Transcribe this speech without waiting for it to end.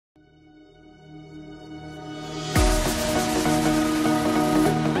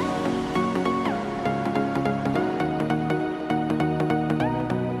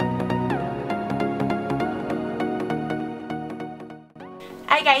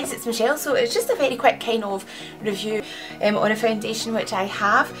Hi guys, it's Michelle. So it's just a very quick kind of review on a foundation which I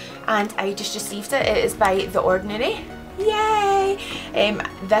have, and I just received it. It is by The Ordinary. Yay!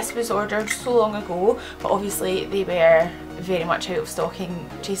 This was ordered so long ago, but obviously they were very much out of stock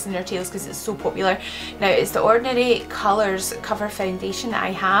and chasing their tails because it's so popular. Now it's The Ordinary Colours Cover Foundation that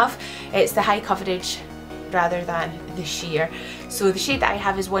I have. It's the high coverage rather than the sheer. So the shade that I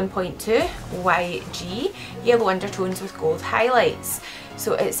have is 1.2 YG, yellow undertones with gold highlights.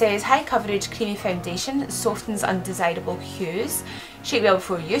 So it says high coverage creamy foundation, softens undesirable hues, shake well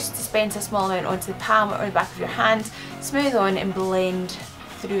before use, dispense a small amount onto the palm or the back of your hand, smooth on and blend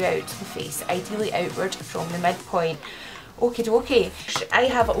throughout the face, ideally outward from the midpoint. Okie dokie. I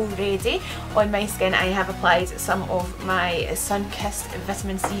have already on my skin, I have applied some of my sun-kissed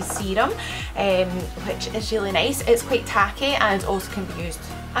vitamin C serum, which is really nice. It's quite tacky and also can be used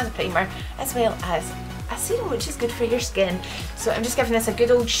as a primer as well as a serum, which is good for your skin. So I'm just giving this a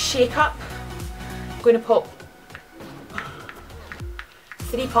good old shake up. I'm going to pop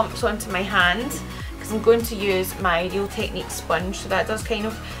 3 pumps onto my hand because I'm going to use my Real Technique sponge, so that does kind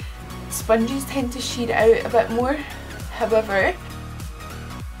of, sponges tend to sheet out a bit more. However,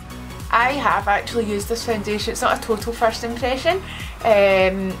 I have actually used this foundation. It's not a total first impression.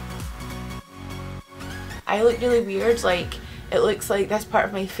 I look really weird, like it looks like this part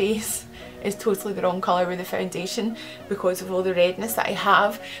of my face is totally the wrong colour with the foundation because of all the redness that I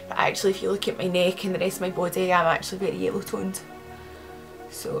have, but actually if you look at my neck and the rest of my body, I'm actually very yellow toned.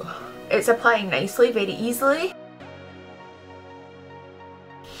 So it's applying nicely, very easily.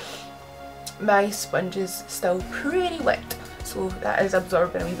 My sponge is still pretty wet, so that is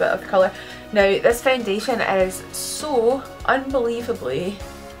absorbing a wee bit of colour. Now this foundation is so unbelievably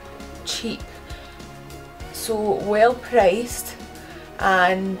cheap, so well priced,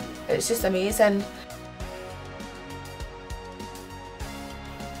 and it's just amazing.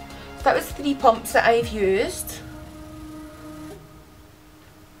 So that was 3 pumps that I've used,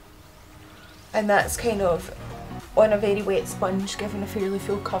 and that's kind of on a very wet sponge, giving a fairly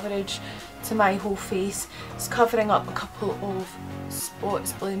full coverage to my whole face. It's covering up a couple of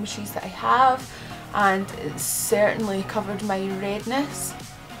spots, blemishes that I have, and it's certainly covered my redness.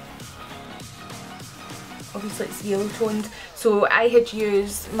 Obviously it's yellow toned, so I had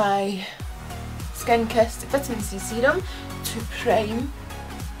used my Skin Kissed Vitamin C Serum to prime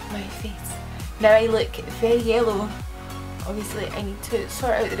my face. Now I look very yellow. Obviously I need to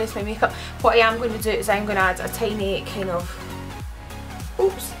sort out the rest of my makeup. What I am going to do is I'm going to add a tiny kind of,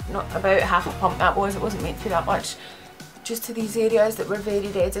 oops, not about half a pump that was, it wasn't meant to be that much, just to these areas that were very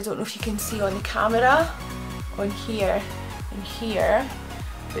red. I don't know if you can see on the camera, on here and here,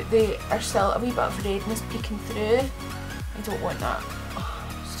 but they are still a wee bit of redness peeking through. I don't want that.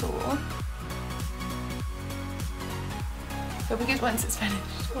 So it'll be good once it's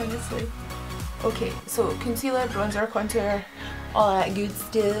finished, honestly. Okay, so concealer, bronzer, contour, all that good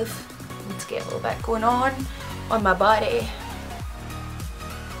stuff. Need to get a little bit going on my body.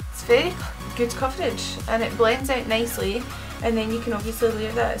 It's very good coverage and it blends out nicely, and then you can obviously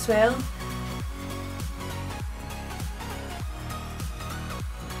layer that as well.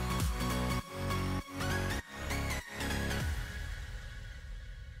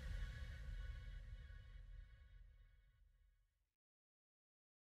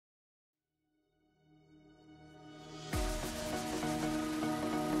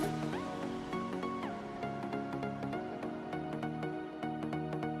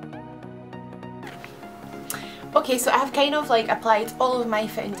 Okay, so I have kind of like applied all of my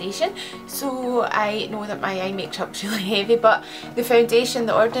foundation, so I know that my eye makeup's really heavy, but the foundation,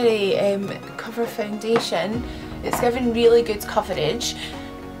 The Ordinary Cover Foundation, it's given really good coverage.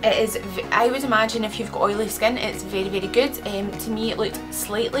 It is, I would imagine if you've got oily skin, it's very, very good. To me it looked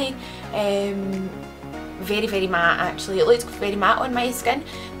slightly very matte actually. It looked very matte on my skin,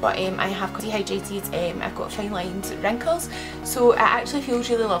 but I have got dehydrated, I've got fine lined wrinkles, so it actually feels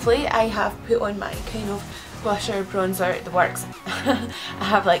really lovely. I have put on my kind of blusher, bronzer, the works. I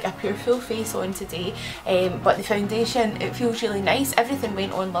have like a pure full face on today, but the foundation, it feels really nice. Everything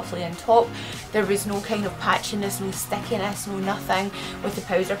went on lovely on top. There was no kind of patchiness, no stickiness, no nothing. With the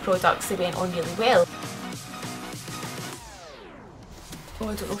powder products, they went on really well. Oh,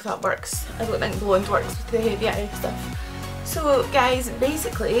 I don't know if that works. I don't think blonde works with the heavy eye stuff. So guys,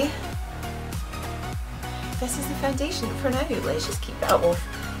 basically this is the foundation for now. Let's just keep that off.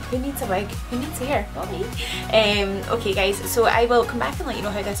 Who needs a wig? Who needs hair? Not me. Okay guys, so I will come back and let you know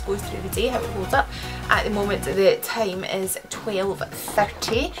how this goes through the day, how it holds up. At the moment the time is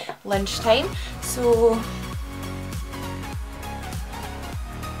 12:30, lunchtime. So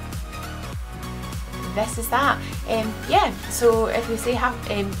this is that. Yeah, so if we say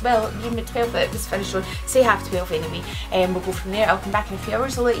well, you made 12 that it was finished on, say half 12 anyway, we'll go from there. I'll come back in a few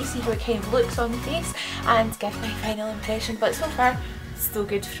hours, I'll let you see how it kind of looks on the face and give my final impression, but so far still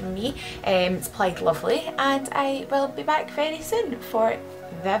good from me. It's applied lovely, and I will be back very soon for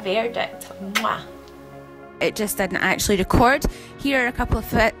the verdict. Mwah. It just didn't actually record. Here are a couple of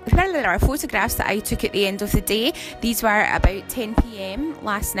photographs that I took at the end of the day. These were about 10 PM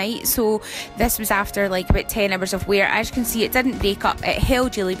last night, so this was after like about 10 hours of wear. As you can see, it didn't break up, it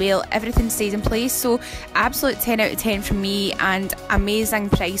held really well, everything stayed in place, so absolute 10 out of 10 from me, and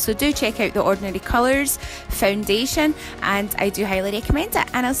amazing price. So do check out the Ordinary Colours foundation, and I do highly recommend it,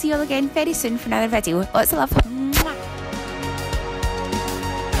 and I'll see you all again very soon for another video. Lots of love.